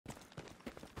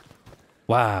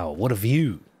Wow, what a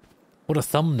view. What a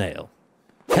thumbnail.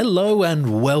 Hello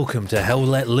and welcome to Hell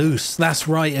Let Loose. That's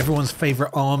right, everyone's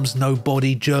favourite arms, no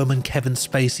body, German Kevin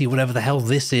Spacey, whatever the hell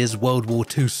this is, World War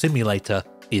II simulator,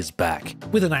 is back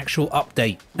with an actual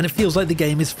update, and it feels like the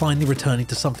game is finally returning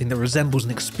to something that resembles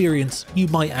an experience you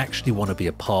might actually want to be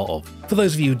a part of. For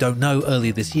those of you who don't know,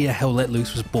 earlier this year Hell Let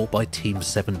Loose was bought by Team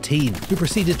 17, who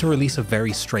proceeded to release a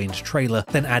very strange trailer,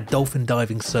 then add dolphin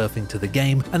diving surfing to the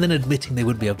game, and then admitting they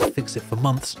wouldn't be able to fix it for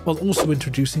months, while also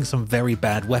introducing some very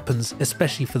bad weapons,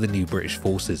 especially for the new British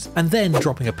forces, and then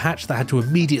dropping a patch that had to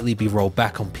immediately be rolled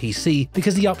back on PC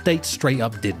because the update straight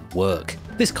up didn't work.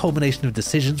 This culmination of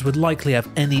decisions would likely have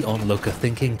any onlooker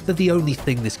thinking that the only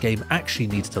thing this game actually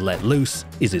needs to let loose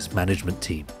is its management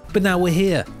team. But now we're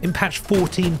here, in patch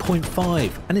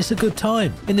 14.5, and it's a good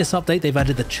time. In this update they've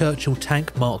added the Churchill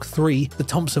Tank Mark III, the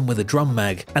Thompson with a drum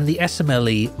mag, and the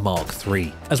SMLE Mark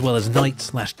III, as well as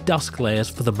night/dusk layers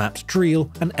for the maps Driel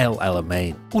and El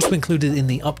Alamein. Also included in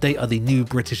the update are the new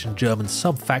British and German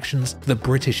sub-factions, the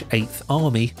British 8th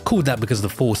Army, called that because the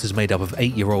force is made up of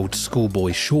 8-year-old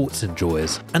schoolboy shorts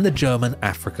enjoyers, and the German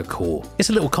Afrika Korps. It's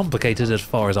a little complicated as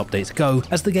far as updates go,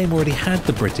 as the game already had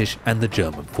the British and the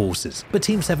German forces, but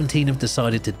Team 17 have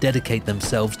decided to dedicate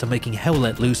themselves to making Hell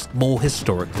Let Loose more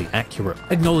historically accurate,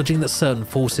 acknowledging that certain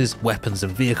forces, weapons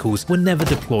and vehicles were never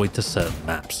deployed to certain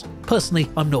maps. Personally,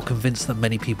 I'm not convinced that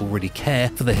many people really care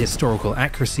for the historical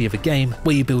accuracy of a game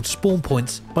where you build spawn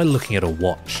points by looking at a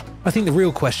watch. I think the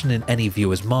real question in any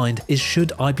viewer's mind is,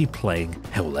 should I be playing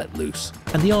Hell Let Loose?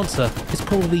 And the answer is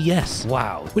probably yes.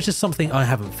 Wow. Which is something I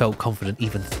haven't felt confident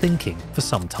even thinking for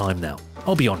some time now.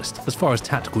 I'll be honest, as far as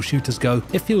tactical shooters go,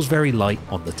 it feels very light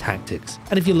on the tactics.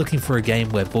 And if you're looking for a game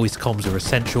where voice comms are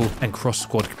essential and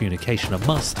cross-squad communication a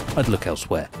must, I'd look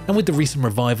elsewhere. And with the recent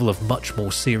revival of much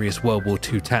more serious World War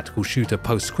II tactical shooter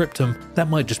post-scriptum, that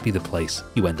might just be the place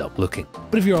you end up looking.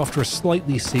 But if you're after a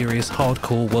slightly serious,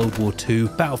 hardcore World War II,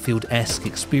 Battlefield-esque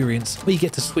experience where you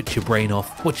get to switch your brain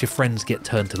off, watch your friends get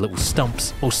turned to little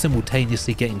stumps, while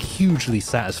simultaneously getting hugely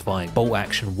satisfying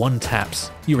bolt-action one-taps,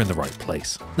 you're in the right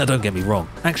place. Now don't get me wrong,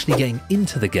 actually getting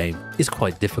into the game is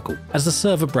quite difficult, as the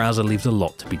server browser leaves a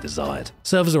lot to be desired.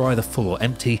 Servers are either full or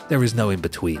empty, there is no in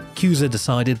between. Queues are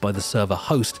decided by the server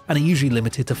host and are usually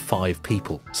limited to 5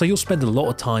 people, so you'll spend a lot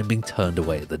of time being turned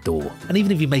away at the door. And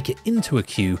even if you make it into a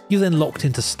queue, you're then locked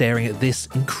into staring at this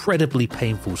incredibly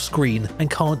painful screen and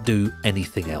can't do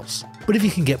anything else. But if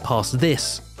you can get past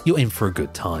this, you're in for a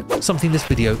good time, something this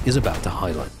video is about to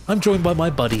highlight. I'm joined by my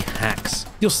buddy Hax.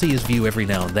 You'll see his view every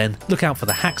now and then. Look out for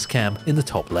the Hax cam in the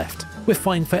top left. We're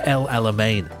fine for El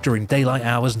Alamein, during daylight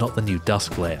hours not the new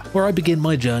dusk layer, where I begin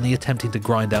my journey attempting to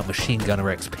grind out machine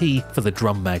gunner XP for the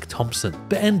drum mag Thompson,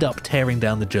 but end up tearing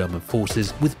down the German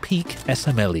forces with peak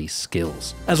SMLE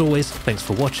skills. As always, thanks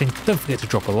for watching, don't forget to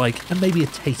drop a like and maybe a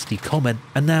tasty comment,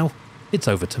 and now, it's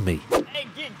over to me. Hey,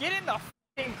 get in the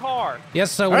f***ing car!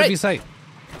 Yes sir, what did you say?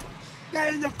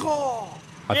 Get in the car!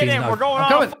 Get in, we're going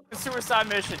on a f***ing suicide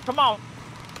mission, come on!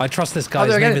 I trust this guy,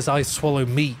 his name is I Swallow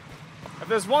Meat. If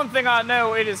there's one thing I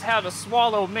know, it is how to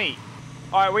swallow meat.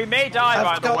 Alright, we may die,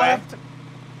 by the way.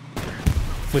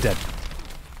 We're dead.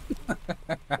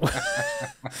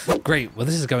 Great, well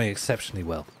this is going exceptionally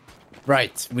well.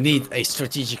 Right, we need a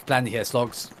strategic plan here,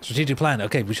 Slogs. Strategic plan,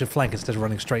 okay, we should flank instead of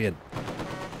running straight in.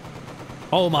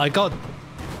 Oh my god!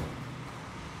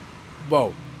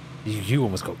 Whoa. You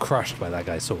almost got crushed by that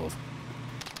guy, sort of.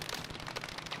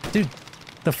 Dude,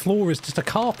 the floor is just a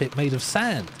carpet made of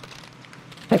sand.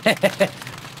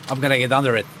 I'm gonna get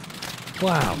under it.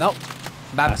 Wow. Nope.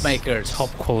 Map makers. Top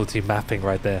quality mapping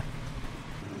right there.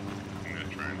 I'm gonna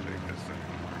try and take this thing.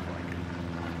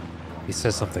 He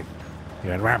says something.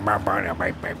 Right,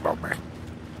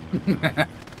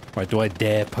 do I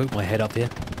dare poke my head up here?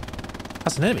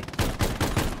 That's an enemy.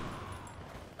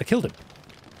 I killed him.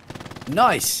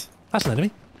 Nice. That's an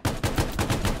enemy.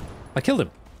 I killed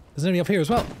him. There's an enemy up here as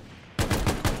well.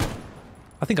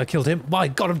 I think I killed him. My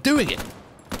god, I'm doing it!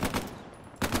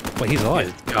 Wait, he's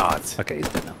alive. Good God. Okay, he's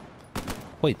dead now.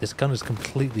 Wait, this gun is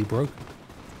completely broken.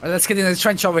 Right, let's get in the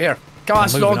trench over here. Come on,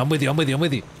 Slog. I'm with you, I'm with you, I'm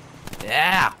with you.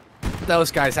 Yeah.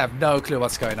 Those guys have no clue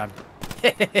what's going on.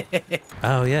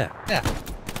 Oh, yeah. Yeah.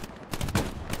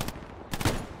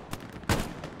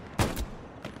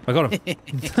 I got him.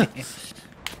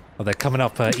 Oh, they're coming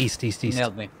up east.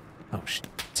 Nailed me. Oh,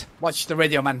 shit. Watch the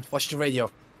radio, man. Watch the radio.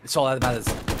 It's all that matters.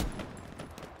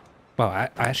 Wow, I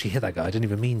actually hit that guy. I didn't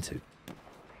even mean to.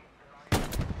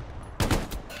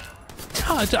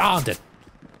 I'm dead.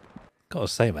 Gotta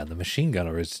say, man, the machine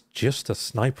gunner is just a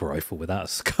sniper rifle without a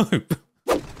scope.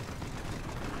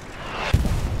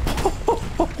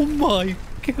 Oh my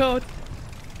god.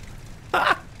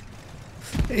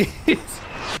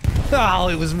 Oh,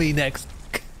 it was me next.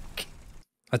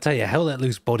 I tell you, Hell Let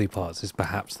Loose body parts is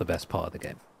perhaps the best part of the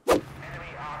game.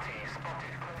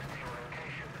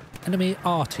 Enemy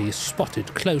arty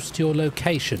spotted close to your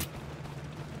location.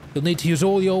 You'll need to use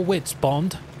all your wits,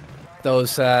 Bond.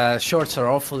 Those shorts are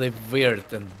awfully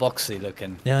weird and boxy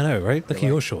looking. Yeah, I know, right? Look at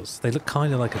your shorts. They look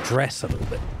kind of like a dress a little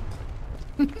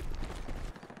bit.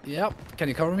 Yep. Can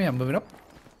you cover me? I'm moving up.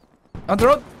 On the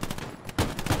road.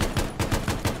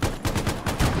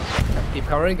 Keep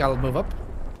covering. I'll move up.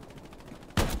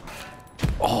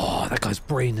 Oh, that guy's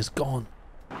brain is gone.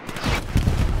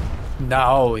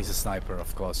 No, he's a sniper,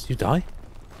 of course. Did you die?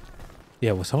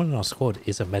 Yeah, well, someone in our squad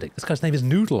is a medic. This guy's name is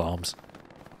Noodle Arms.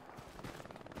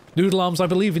 Noodle Arms, I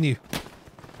believe in you.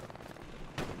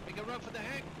 We can run for the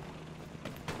heck.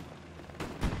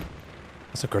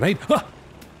 That's a grenade. Ah!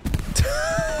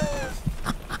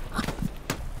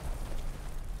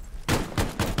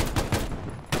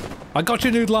 I got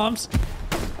you, Noodle Arms.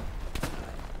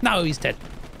 No, he's dead.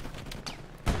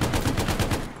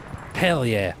 Hell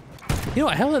yeah. You know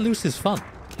what? Hell Let Loose is fun.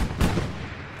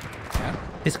 Yeah.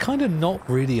 It's kind of not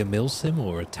really a mil sim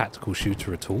or a tactical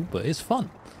shooter at all, but it's fun.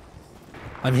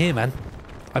 I'm here, man.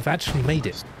 I've actually made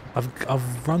it.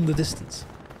 I've run the distance.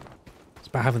 It's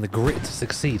about having the grit to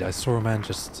succeed. I saw a man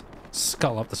just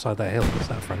scuttle up the side of that hill. Is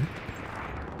that friendly?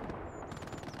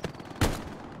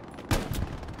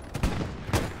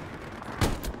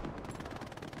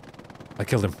 I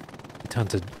killed him. He turned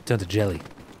to jelly.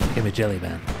 Give me jelly,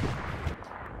 man.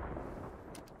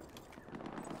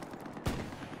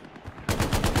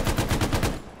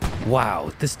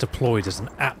 Wow, this deployed as an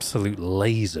absolute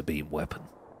laser beam weapon.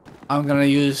 I'm gonna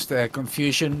use the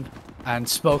confusion and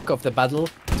smoke of the battle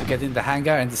to get in the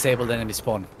hangar and disable the enemy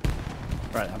spawn.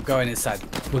 Right, I'm going inside.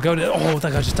 We're going to... Oh,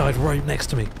 that guy just died right next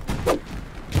to me.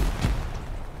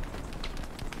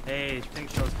 Hey, tank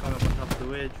shell's coming up on top of the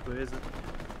ridge. Where is it?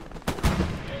 I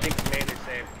think made it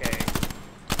AFK.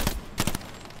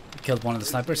 Killed one of the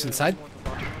snipers inside.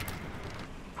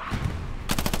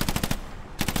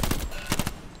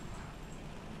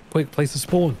 Quick, place the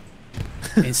spawn.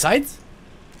 Inside?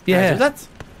 Can I Yeah. do that?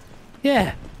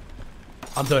 Yeah.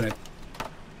 I'm doing it.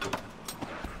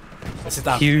 Sit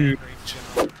down. Huge.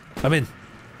 I'm in.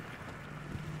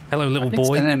 Hello, little It's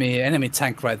boy. an enemy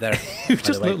tank right there. You by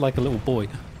just the way. look like a little boy.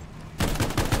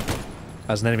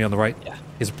 There's an enemy on the right. Yeah.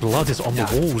 His blood is on Yeah.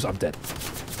 the walls. I'm dead.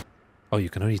 Oh, you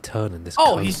can only turn in this.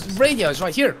 Oh, code. his radio is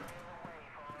right here.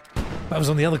 That was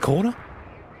on the other corner?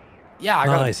 Yeah, I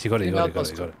got it. Nice, you got it, you got it, you got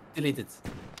it, you got it. Delete it.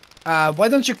 Why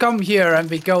don't you come here and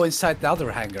we go inside the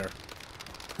other hangar?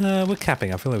 We're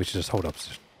capping. I feel like we should just hold up.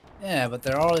 Yeah, but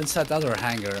they're all inside the other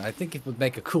hangar. I think it would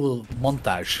make a cool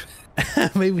montage.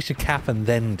 Maybe we should cap and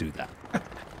then do that.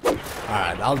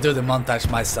 Alright, I'll do the montage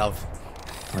myself.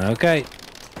 Okay.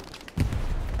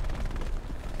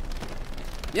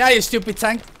 Yeah, you stupid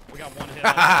tank. We got one hit.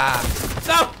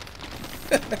 No!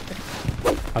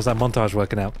 How's that montage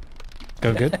working out?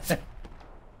 Going good?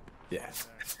 Yeah,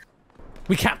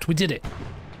 We capped. We did it.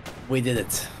 we did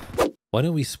it. Why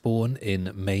don't we spawn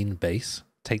in main base,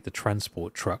 take the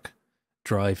transport truck,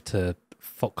 drive to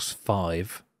Fox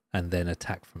 5, and then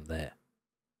attack from there?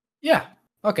 Yeah,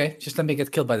 okay. Just let me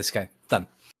get killed by this guy. Done.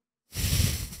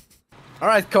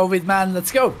 Alright, COVID man,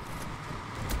 let's go.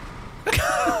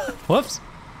 Whoops.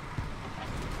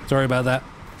 Sorry about that.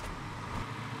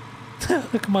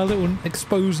 Look at my little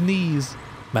exposed knees.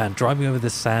 Man, driving over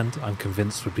this sand, I'm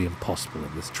convinced would be impossible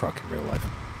in this truck in real life.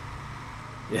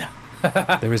 Yeah.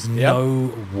 There is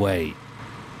no way.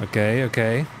 Okay,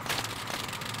 okay.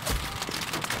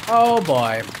 Oh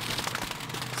boy.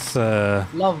 It's, I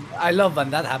love when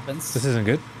that happens. this isn't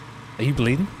good. Are you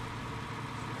bleeding?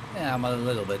 Yeah, I'm a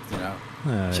little bit, you know.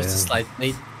 Oh, Just a yeah. slight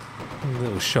bleed. A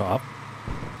little shot up.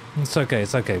 It's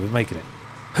okay, we're making it.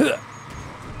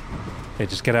 Okay,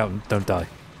 just get out and don't die.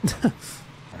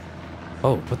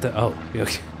 Oh, what the... Oh, you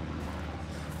okay.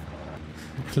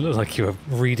 It looked like you were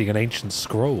reading an ancient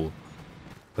scroll.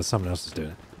 But someone else is doing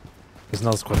it. There's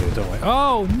another squad here, don't worry.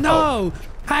 Oh, no!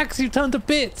 Hacks, you turned to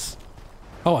bits!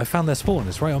 Oh, I found their spawn.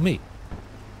 It's right on me.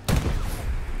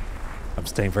 I'm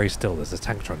staying very still. There's a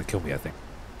tank trying to kill me, I think.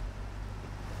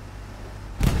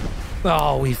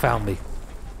 Oh, he found me.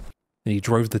 And he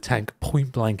drove the tank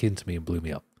point blank into me and blew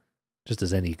me up. Just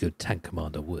as any good tank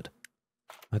commander would.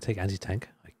 Can I take anti-tank?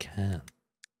 I can.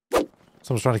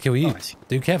 Someone's trying to kill you. Nice.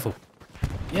 Do careful.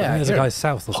 Yeah, There's a guy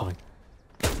south or something.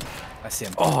 I see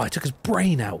him. Oh, I took his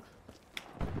brain out.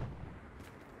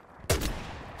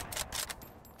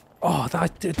 Oh,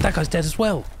 that guy's dead as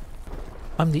well.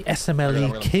 I'm the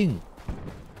SMLE king.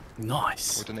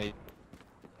 Nice. With an 8.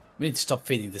 We need to stop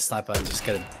feeding the sniper and just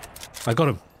get him. I got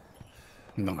him.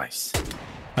 Nice.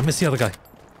 I missed the other guy.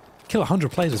 Kill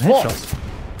 100 players with What? headshots.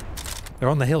 They're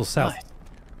on the hill south. Nice.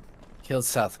 Killed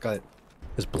south, got it.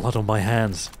 There's blood on my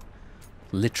hands.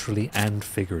 Literally and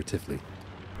figuratively.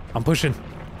 I'm pushing.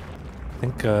 I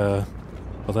think, well,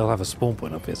 they'll have a spawn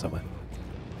point up here somewhere.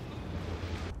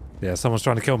 Yeah, someone's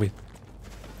trying to kill me.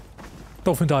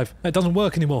 Dolphin dive. It doesn't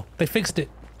work anymore. They fixed it.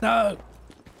 No.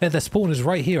 Yeah, their spawn is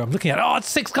right here. I'm looking at it. Oh, it's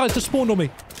 6 guys just spawned on me.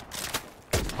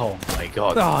 Oh my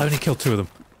god. Oh, I only killed 2 of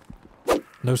them.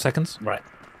 No seconds? Right.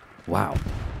 Wow.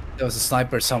 There was a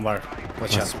sniper somewhere.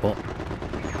 Watch Nice out.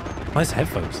 spot. Nice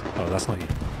headphones. Oh, that's not you.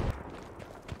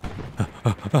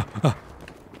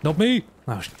 Not me.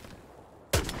 Oh,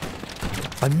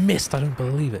 I missed. I don't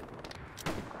believe it.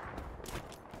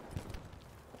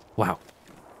 Wow.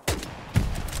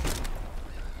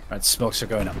 Right, smokes are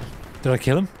going up. Did I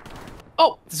kill him?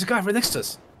 Oh, there's a guy right next to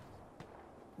us.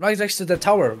 Right next to the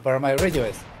tower where my radio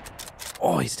is.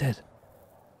 Oh, he's dead.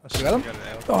 You got him? Got it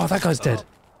out. Oh, that guy's dead.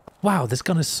 Wow, this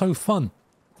gun is so fun.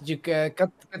 Did you get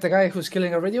the guy who's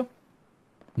killing our radio?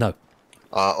 No.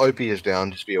 OP is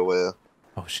down, just be aware.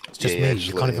 Oh, shit. It's just Yeah, me. just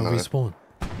You can't letting even you know. respawn.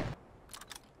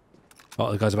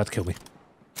 Oh, the guy's about to kill me.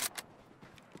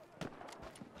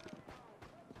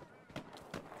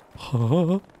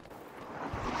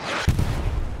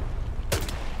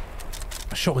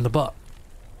 I shot him in the butt.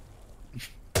 Is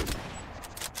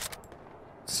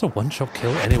this a one-shot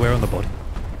kill anywhere on the body?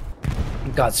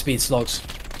 Godspeed, slugs.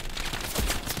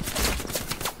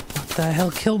 What the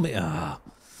hell killed me? Ah.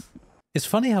 It's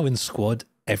funny how in squad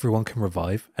everyone can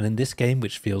revive, and in this game,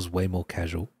 which feels way more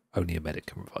casual, only a medic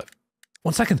can revive.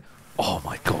 1 second. Oh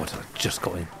my god, I just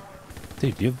got in.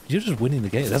 Dude, you're just winning the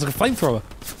game. There's a flamethrower.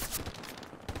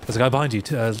 There's a guy behind you.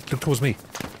 Look towards me.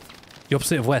 The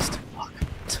opposite of west.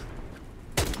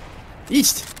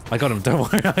 East. I got him. Don't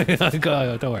worry.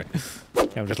 Don't worry.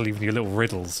 Yeah, I'm just leaving you little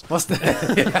riddles. What's the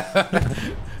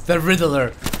the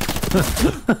Riddler?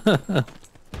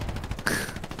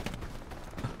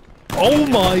 Oh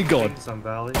my god. Some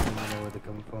valleys, and you know where they're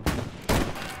coming from.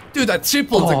 Dude, I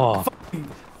tripled Oh,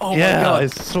 oh yeah, my god. I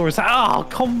saw his. Oh,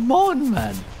 come on,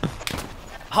 man.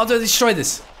 How do I destroy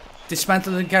this?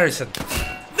 Dismantle the garrison.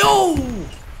 No!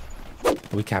 Are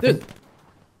we capping? Dude.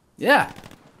 Yeah.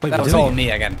 Wait, That we're was doing all it.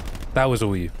 me again. That was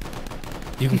all you.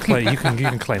 You can claim. You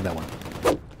can claim that one.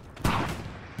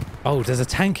 Oh, there's a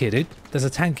tank here, dude. There's a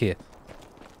tank here.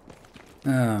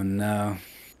 Oh no.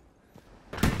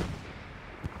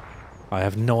 I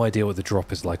have no idea what the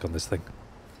drop is like on this thing.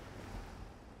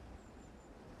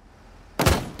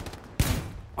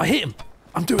 I hit him.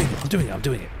 I'm doing it. I'm doing it. I'm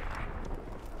doing it.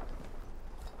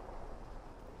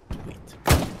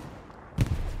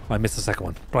 I missed the second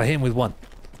one, but I hit him with one.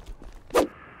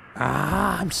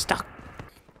 Ah, I'm stuck.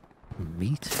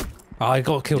 Meat? Oh, I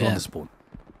got killed on Yeah. the spawn.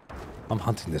 I'm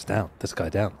hunting this guy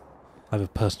down. I have a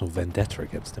personal vendetta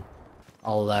against him.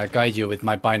 I'll guide you with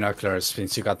my binoculars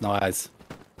since you got no eyes.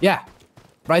 Yeah.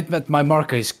 Right at my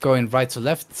marker is going right to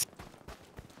left.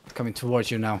 Coming towards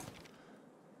you now.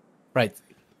 Right.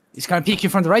 He's gonna peek you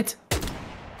from the right.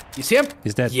 You see him?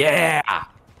 He's dead. Yeah!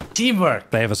 Teamwork!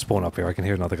 They have a spawn up here. I can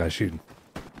hear another guy shooting.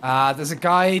 There's a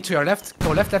guy to your left.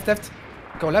 Go left, left, left.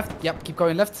 Go left. Yep, keep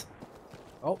going left.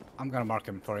 Oh, I'm gonna mark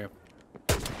him for you.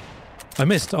 I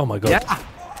missed. Oh my god. Yeah!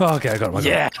 Oh, okay, I got him. I got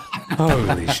Yeah! him.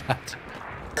 Holy shit.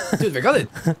 Dude, we got it!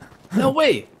 No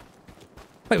way!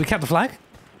 Wait, we capped the flag?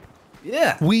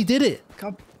 Yeah! We did it.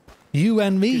 Come. You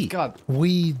and me. Good God.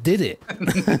 We did it.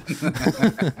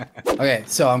 Okay,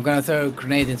 so I'm gonna throw a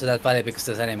grenade into that valley because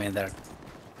there's enemy in there.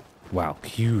 Wow,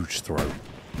 huge throw.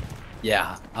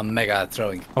 Yeah, I'm mega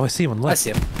throwing. Oh, I see him on I left.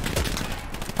 see him.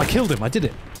 I killed him. I did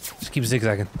it. Just keep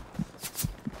zigzagging.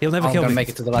 He'll never I'm kill gonna me. make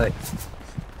it to the valley.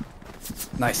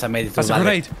 Nice, I made it to That's the a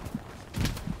valley. grenade.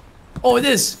 Oh, it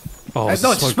is! Oh, no, it's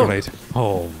a it's smoke smoke. grenade.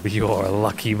 Oh, you're a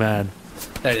lucky man.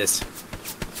 There it is.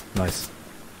 Nice.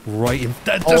 Right in.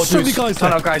 There's Oh, so many dude, guys ton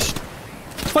there. of guys.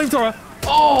 Flamethrower.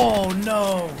 Oh,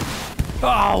 no!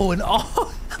 Oh, and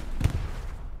oh.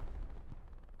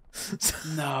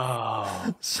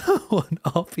 No. Someone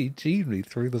RPG'd me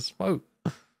through the smoke.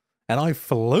 And I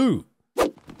flew.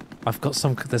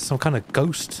 There's some kind of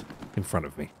ghost in front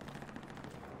of me.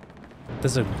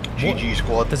 There's a GG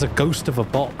squad. There's a ghost of a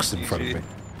box in front of me.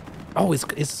 Oh,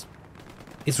 it's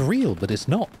real, but it's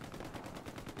not.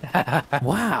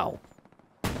 Wow.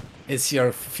 It's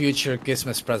your future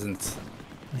Christmas present.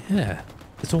 Yeah.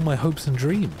 It's all my hopes and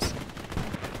dreams.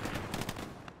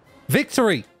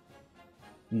 Victory!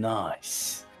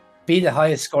 Nice. Be the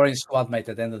highest scoring squad mate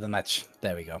at the end of the match.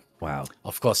 There we go. Wow.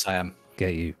 Of course I am.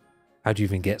 Get you. How do you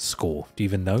even get score? Do you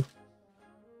even know?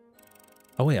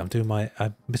 Oh wait, I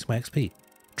missed my XP.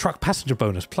 Truck passenger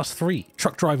bonus +3.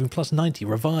 Truck driving +90.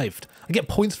 Revived. I get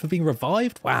points for being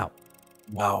revived? Wow.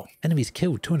 Wow. Enemies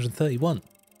killed 231.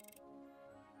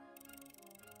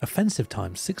 Offensive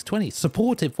time 620.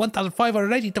 Supportive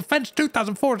 1580. Defense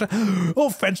 2400.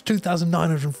 Offense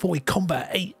 2940.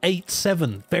 Combat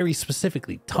 887. Very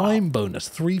specifically. Time bonus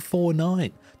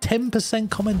 349. 10%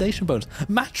 commendation bonus.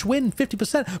 Match win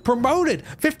 50%. Promoted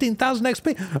 15,000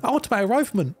 XP. Automatic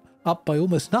rifleman up by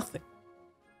almost nothing.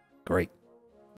 Great.